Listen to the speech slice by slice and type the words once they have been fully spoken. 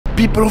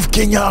people of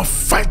Kenya are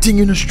fighting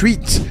in the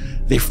streets.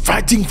 They're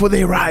fighting for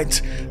their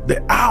rights.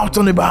 They're out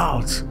and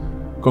about.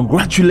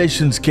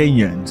 Congratulations,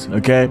 Kenyans,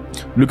 okay?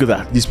 Look at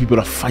that. These people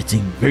are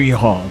fighting very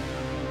hard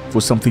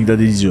for something that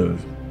they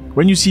deserve.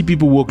 When you see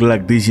people walk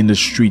like this in the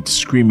street,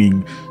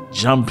 screaming,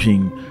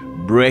 jumping,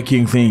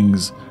 breaking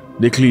things,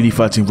 they're clearly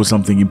fighting for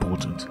something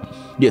important.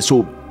 Yeah,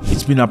 so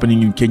it's been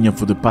happening in Kenya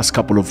for the past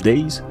couple of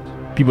days.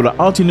 People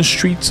are out in the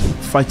streets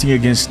fighting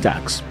against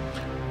tax.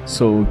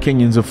 So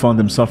Kenyans have found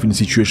themselves in a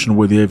situation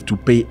where they have to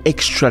pay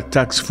extra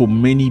tax for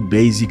many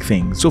basic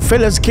things. So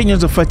fellas,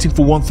 Kenyans are fighting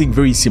for one thing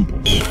very simple.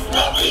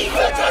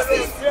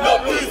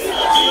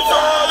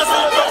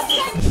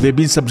 They've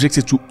been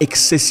subjected to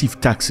excessive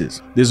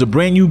taxes. There's a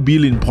brand new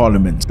bill in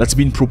parliament that's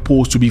been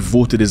proposed to be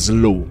voted as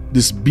law.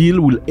 This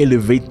bill will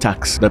elevate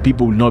tax that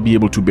people will not be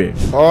able to bear.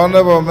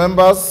 Honorable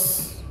members,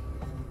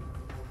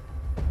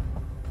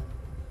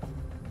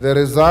 the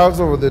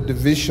results of the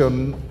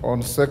division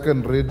on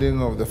second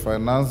reading of the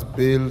Finance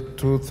Bill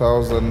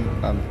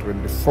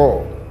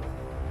 2024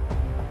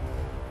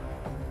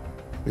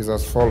 is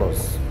as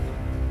follows.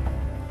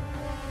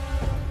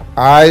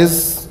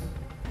 Ayes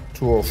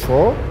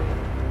 204,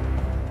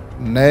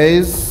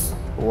 Nays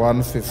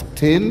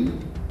 115,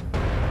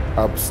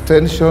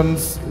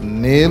 abstentions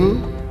nil,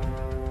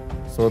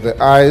 so the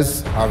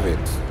ayes have it.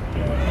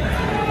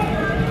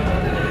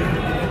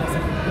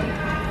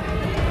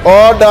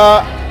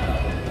 Order.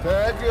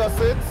 Take your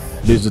seats.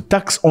 There's a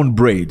tax on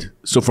bread.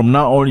 So from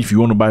now on, if you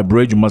want to buy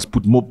bread, you must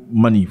put more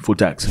money for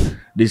tax.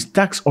 There's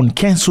tax on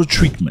cancer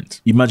treatment.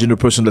 Imagine a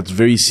person that's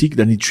very sick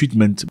that needs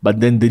treatment,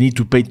 but then they need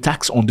to pay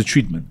tax on the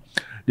treatment.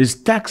 There's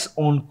tax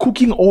on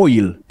cooking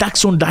oil,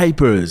 tax on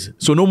diapers.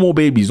 So no more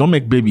babies, don't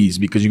make babies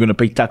because you're going to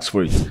pay tax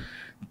for it.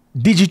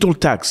 Digital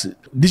tax.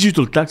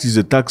 Digital tax is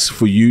a tax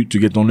for you to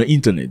get on the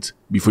internet.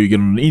 Before you get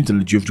on the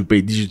internet, you have to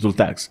pay digital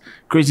tax.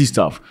 Crazy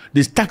stuff.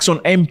 There's tax on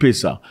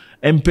M-Pesa.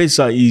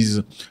 M-Pesa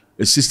is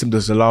a system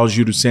that allows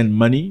you to send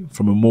money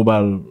from a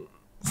mobile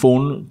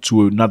phone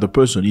to another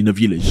person in a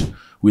village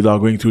without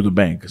going through the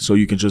bank. So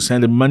you can just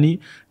send them money.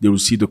 They will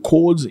see the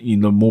codes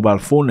in the mobile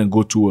phone and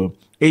go to an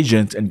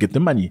agent and get the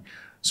money.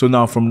 So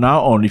now, from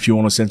now on, if you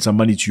want to send some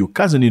money to your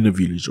cousin in the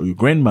village or your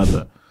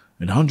grandmother,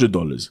 and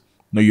 $100,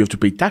 now you have to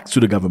pay tax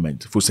to the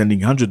government for sending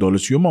 $100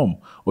 to your mom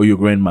or your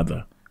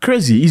grandmother.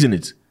 Crazy, isn't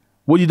it?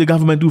 What did the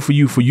government do for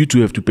you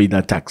to have to pay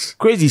that tax?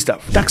 Crazy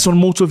stuff. Tax on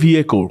motor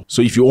vehicle.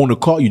 So if you own a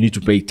car, you need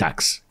to pay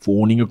tax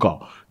for owning a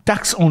car.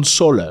 Tax on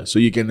solar. So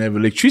you can have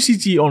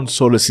electricity on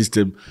solar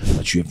system,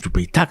 but you have to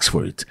pay tax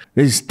for it.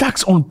 There's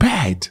tax on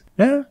pad.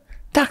 Yeah?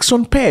 Tax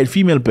on pad,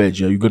 female pad.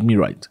 Yeah, you got me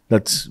right.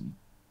 That's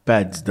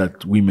pads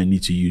that women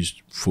need to use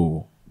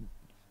for,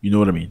 you know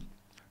what I mean?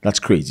 That's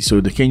crazy.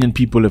 So the Kenyan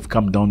people have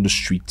come down the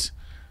street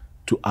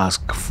to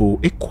ask for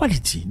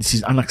equality. This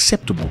is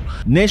unacceptable.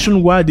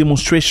 Nationwide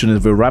demonstrations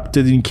have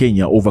erupted in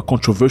Kenya over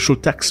controversial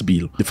tax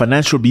bill, the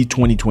Financial Bill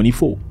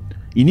 2024.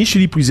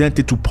 Initially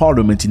presented to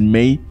Parliament in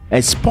May,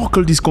 has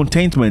sparkled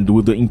discontentment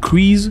with the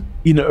increase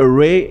in an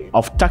array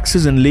of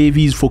taxes and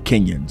levies for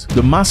Kenyans.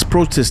 The mass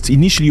protests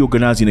initially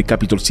organized in the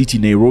capital city,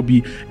 Nairobi,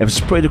 have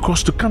spread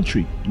across the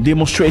country.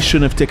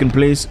 Demonstrations have taken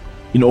place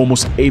in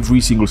almost every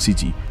single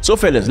city. So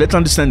fellas, let's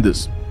understand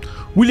this.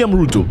 William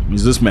Ruto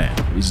is this man.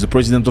 He's the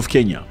president of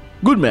Kenya.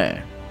 Good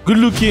man. Good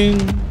looking,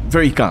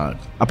 very kind,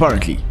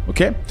 apparently,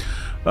 okay?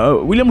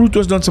 William Ruto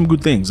has done some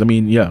good things. I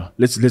mean, yeah,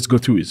 let's go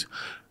through it.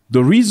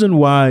 The reason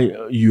why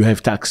you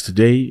have tax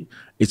today,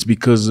 it's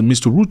because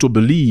Mr. Ruto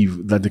believes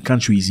that the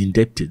country is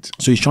indebted.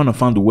 So he's trying to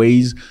find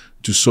ways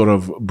to sort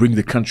of bring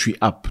the country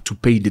up to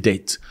pay the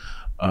debt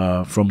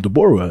from the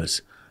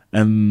borrowers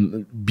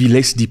and be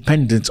less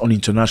dependent on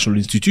international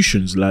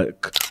institutions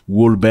like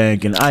World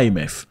Bank and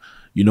IMF.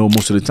 You know,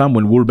 most of the time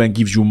when World Bank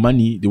gives you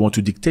money, they want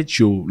to dictate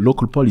your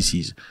local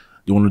policies.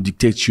 They want to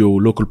dictate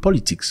your local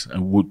politics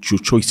and what your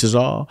choices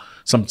are.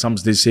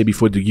 Sometimes they say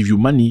before they give you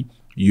money,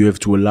 you have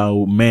to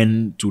allow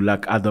men to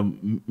like other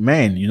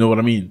men. You know what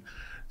I mean?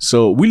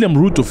 So William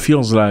Ruto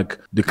feels like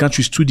the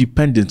country is too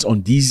dependent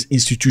on these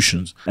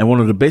institutions. And one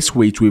of the best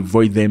ways to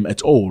avoid them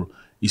at all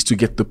is to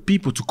get the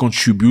people to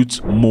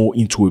contribute more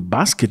into a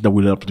basket that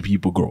will help the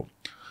people grow.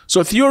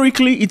 So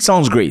theoretically, it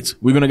sounds great.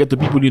 We're going to get the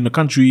people in the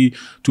country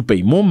to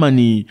pay more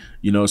money,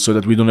 you know, so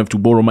that we don't have to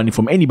borrow money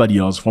from anybody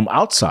else from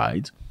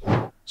outside,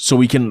 so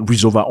we can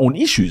resolve our own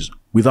issues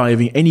without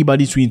having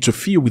anybody to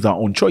interfere with our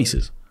own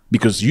choices.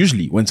 Because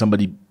usually when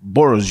somebody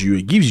borrows you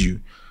and gives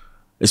you,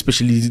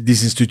 especially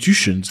these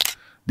institutions,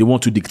 they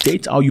want to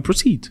dictate how you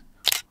proceed.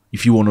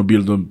 If you want to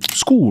build a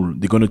school,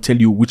 they're going to tell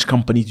you which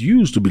company to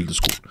use to build the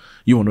school.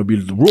 You want to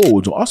build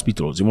roads or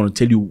hospitals, they want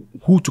to tell you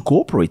who to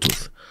cooperate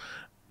with.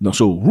 Now,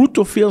 so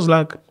Ruto feels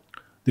like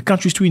the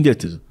country is too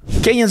indebted.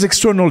 Kenya's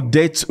external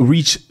debt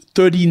reached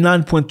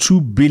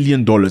 $39.2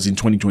 billion in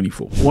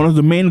 2024. One of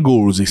the main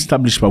goals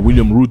established by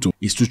William Ruto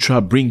is to try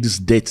to bring this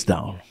debt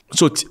down.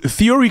 So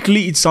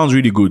theoretically, it sounds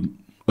really good.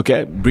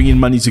 Okay, bringing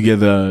money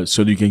together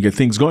so that you can get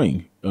things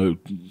going,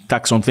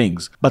 tax on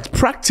things. But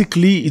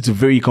practically, it's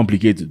very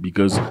complicated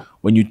because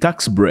when you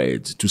tax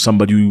bread to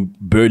somebody who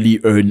barely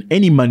earn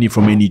any money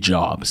from any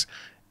jobs,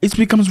 it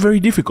becomes very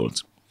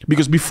difficult.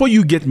 Because before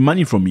you get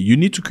money from me, you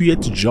need to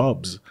create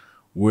jobs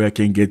where I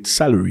can get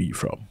salary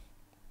from.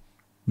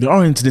 There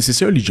aren't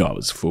necessarily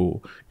jobs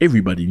for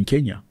everybody in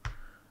Kenya.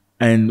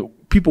 And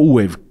people who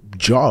have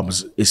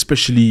jobs,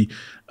 especially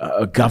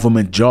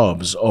government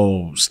jobs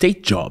or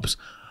state jobs,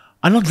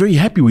 are not very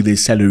happy with their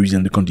salaries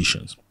and the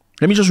conditions.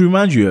 Let me just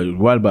remind you, a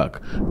while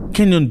back,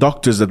 Kenyan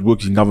doctors that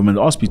worked in government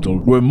hospital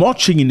were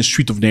marching in the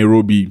street of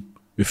Nairobi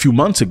a few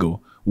months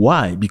ago.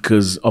 Why?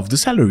 Because of the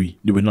salary.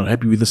 They were not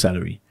happy with the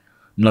salary.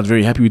 Not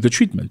very happy with the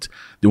treatment.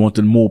 They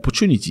wanted more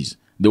opportunities.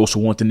 They also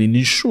wanted an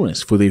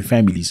insurance for their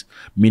families,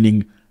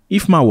 meaning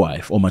if my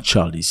wife or my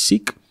child is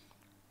sick,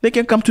 they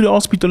can come to the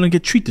hospital and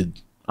get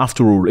treated.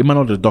 After all, I'm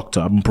not a doctor.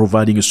 I'm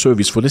providing a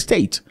service for the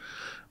state.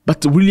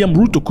 But William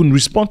Ruto couldn't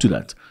respond to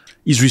that.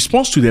 His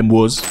response to them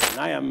was,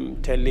 I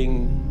am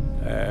telling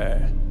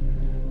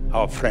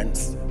our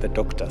friends, the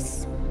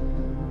doctors,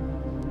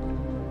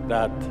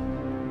 that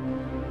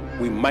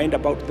we mind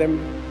about them,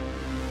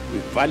 we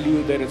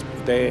value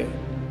the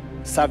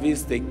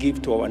service they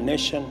give to our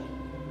nation,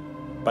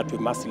 but we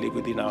must live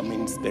within our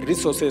means. The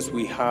resources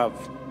we have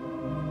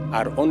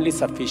are only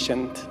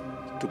sufficient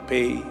to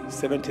pay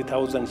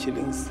 70,000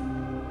 shillings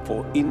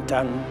for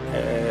intern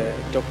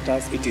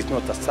doctors. It is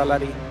not a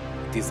salary,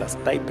 it is a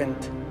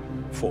stipend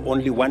for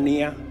only 1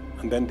 year,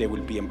 and then they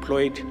will be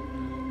employed.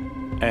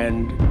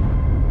 And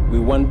we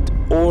want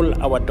all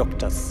our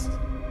doctors,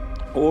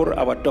 all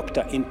our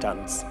doctor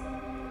interns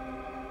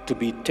to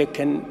be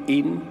taken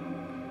in,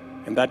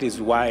 and that is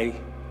why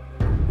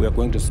we are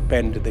going to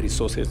spend the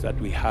resources that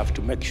we have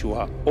to make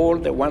sure all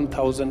the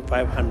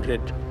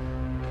 1,500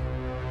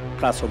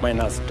 plus or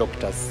minus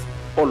doctors,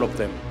 all of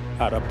them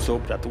are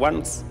absorbed at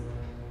once,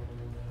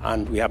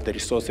 and we have the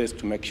resources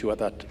to make sure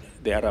that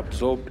they are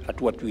absorbed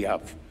at what we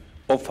have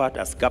offered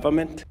as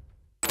government.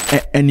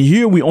 And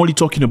here we're only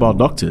talking about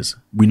doctors.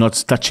 We're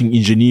not touching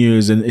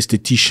engineers and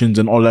estheticians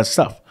and all that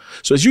stuff.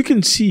 So as you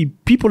can see,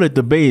 people at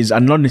the base are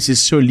not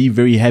necessarily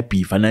very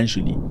happy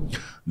financially.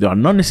 There are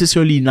not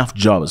necessarily enough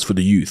jobs for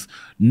the youth,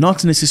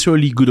 not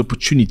necessarily good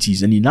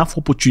opportunities and enough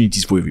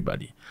opportunities for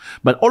everybody.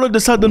 But all of a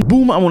sudden,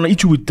 boom, I want to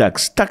hit you with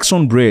tax. Tax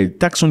on bread,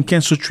 tax on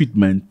cancer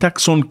treatment,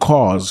 tax on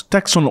cars,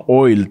 tax on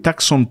oil,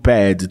 tax on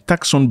pad,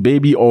 tax on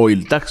baby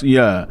oil, tax,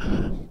 yeah,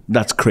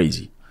 that's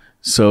crazy.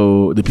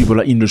 So the people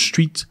are in the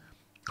street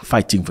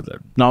fighting for that.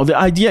 Now, the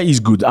idea is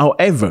good.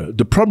 However,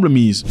 the problem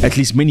is, at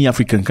least many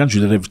African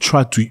countries that have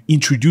tried to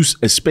introduce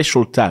a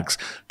special tax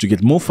to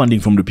get more funding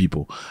from the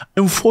people,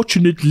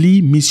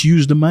 unfortunately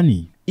misuse the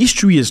money.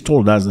 History has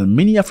told us that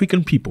many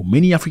African people,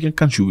 many African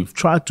countries have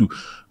tried to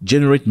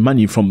generate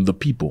money from the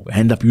people,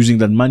 end up using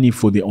that money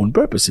for their own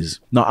purposes.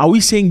 Now, are we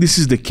saying this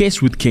is the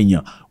case with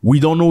Kenya? We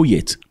don't know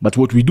yet. But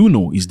what we do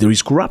know is there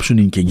is corruption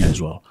in Kenya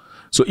as well.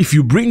 So if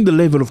you bring the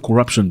level of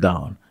corruption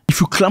down, if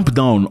you clamp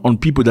down on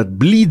people that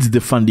bleed the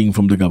funding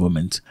from the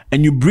government,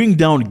 and you bring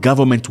down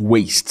government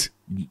waste,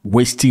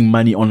 wasting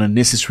money on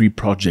unnecessary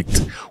projects,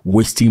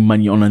 wasting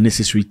money on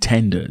unnecessary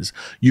tenders,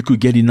 you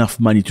could get enough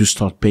money to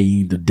start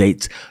paying the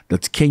debt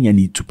that Kenya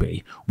need to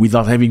pay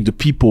without having the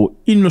people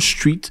in the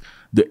street,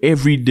 the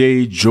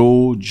everyday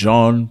Joe,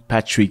 John,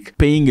 Patrick,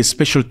 paying a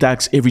special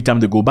tax every time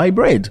they go buy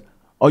bread.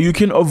 Or you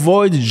can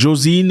avoid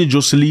Josine,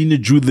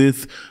 Jocelyn,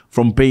 Judith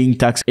from paying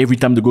tax every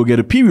time they go get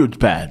a period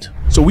pad.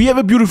 So we have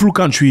a beautiful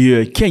country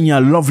here, Kenya,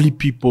 lovely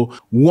people,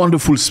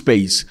 wonderful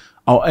space.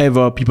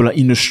 However, people are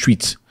in the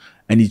streets,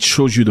 and it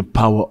shows you the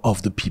power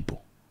of the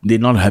people. They're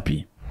not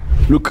happy.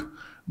 Look,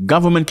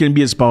 government can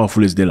be as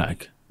powerful as they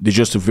like. They're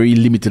just a very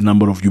limited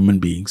number of human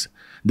beings.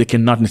 They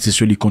cannot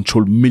necessarily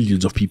control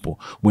millions of people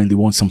when they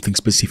want something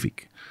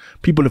specific.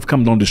 People have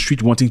come down the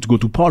street wanting to go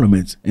to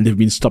parliament, and they've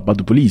been stopped by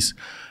the police.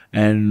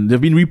 And there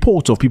have been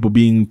reports of people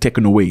being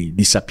taken away,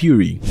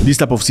 disappearing. This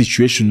type of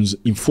situations,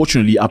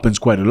 unfortunately, happens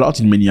quite a lot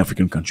in many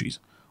African countries,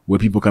 where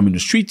people come in the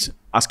streets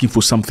asking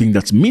for something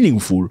that's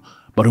meaningful,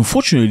 but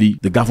unfortunately,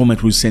 the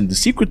government will send the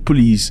secret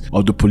police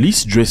or the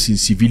police dressed in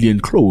civilian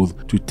clothes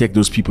to take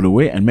those people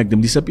away and make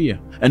them disappear.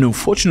 And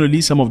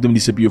unfortunately, some of them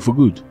disappear for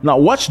good. Now,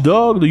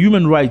 Watchdog, the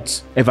human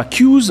rights, have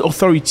accused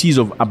authorities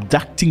of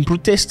abducting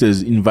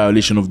protesters in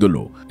violation of the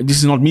law. This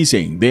is not me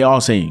saying, they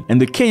are saying. And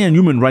the Kenyan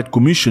Human Rights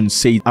Commission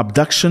said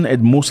abduction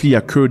had mostly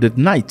occurred at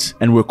night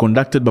and were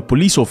conducted by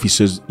police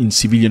officers in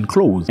civilian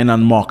clothes and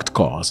unmarked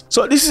cars.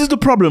 So this is the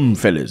problem,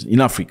 fellas,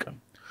 in Africa.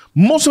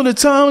 Most of the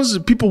times,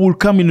 people will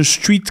come in the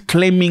street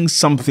claiming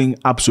something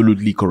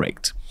absolutely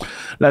correct.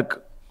 Like,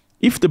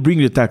 if they bring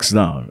the tax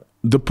down,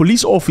 the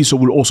police officer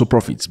will also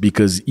profit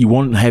because he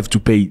won't have to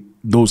pay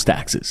those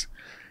taxes.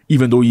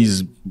 Even though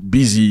he's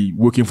busy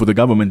working for the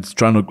government,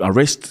 trying to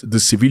arrest the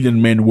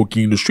civilian man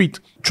walking in the street,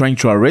 trying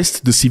to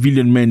arrest the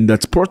civilian man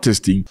that's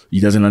protesting, he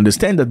doesn't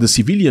understand that the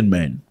civilian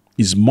man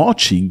is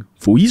marching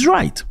for his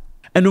right.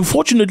 And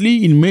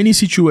unfortunately, in many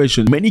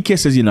situations, many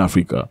cases in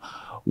Africa,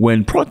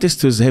 when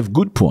protesters have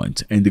good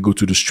points and they go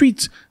to the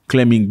streets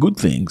claiming good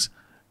things,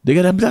 They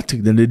get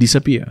abducted, then they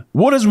disappear.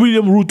 What does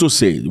William Ruto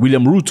say?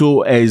 William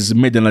Ruto has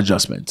made an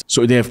adjustment.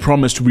 So they have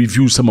promised to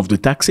review some of the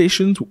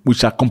taxations,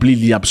 which are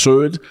completely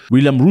absurd.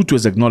 William Ruto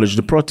has acknowledged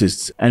the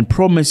protests and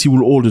promised he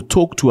will hold a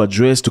talk to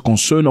address the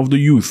concern of the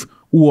youth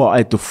who are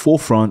at the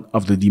forefront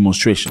of the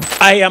demonstration.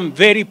 I am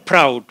very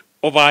proud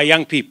of our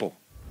young people.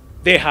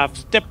 They have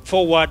stepped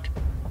forward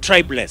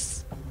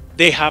tribeless.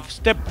 They have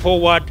stepped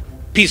forward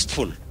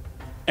peaceful.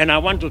 And I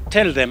want to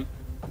tell them,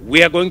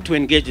 we are going to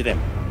engage them.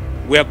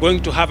 We are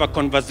going to have a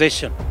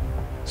conversation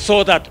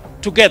so that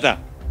together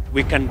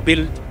we can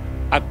build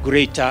a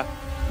greater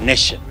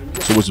nation.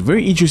 So what's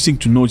very interesting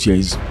to note here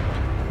is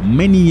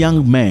many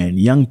young men,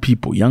 young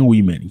people, young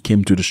women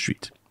came to the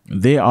street.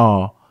 They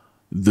are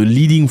the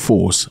leading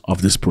force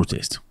of this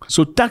protest.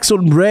 So tax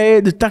on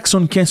bread, tax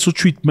on cancer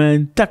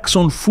treatment, tax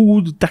on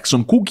food, tax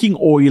on cooking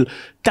oil,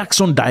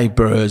 tax on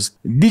diapers,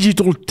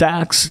 digital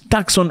tax,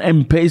 tax on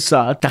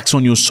M-Pesa, tax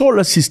on your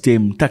solar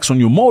system, tax on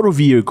your motor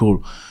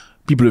vehicle.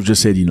 People have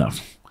just said enough.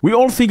 We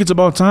all think it's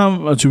about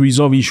time to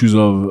resolve issues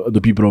of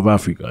the people of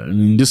Africa. And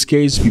in this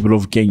case, people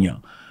of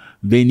Kenya.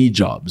 They need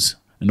jobs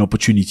and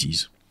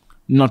opportunities,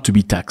 not to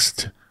be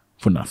taxed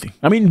for nothing.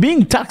 I mean,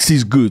 being taxed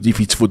is good if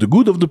it's for the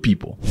good of the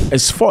people.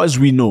 As far as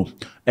we know,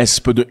 as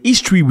per the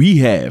history we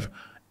have,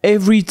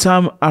 every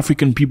time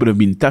African people have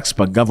been taxed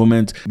by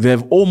government, they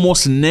have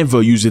almost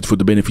never used it for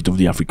the benefit of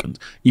the Africans.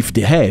 If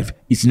they have,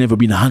 it's never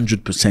been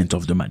 100%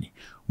 of the money.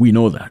 We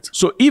know that.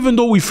 So even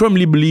though we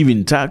firmly believe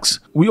in tax,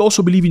 we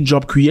also believe in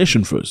job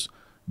creation first.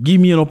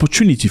 Give me an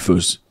opportunity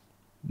first.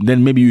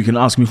 Then maybe you can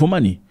ask me for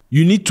money.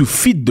 You need to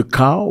feed the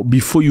cow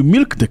before you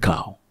milk the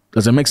cow.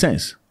 Does that make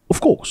sense?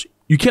 Of course.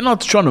 You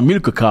cannot try to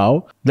milk a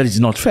cow that is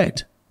not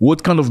fed.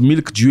 What kind of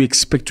milk do you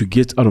expect to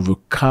get out of a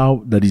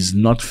cow that is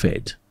not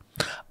fed?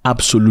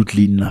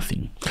 Absolutely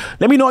nothing.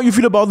 Let me know how you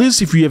feel about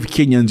this. If you have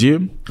Kenyans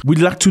here, we'd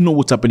like to know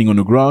what's happening on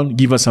the ground.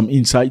 Give us some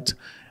insight.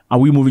 Are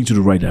we moving to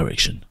the right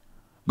direction?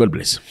 God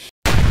bless.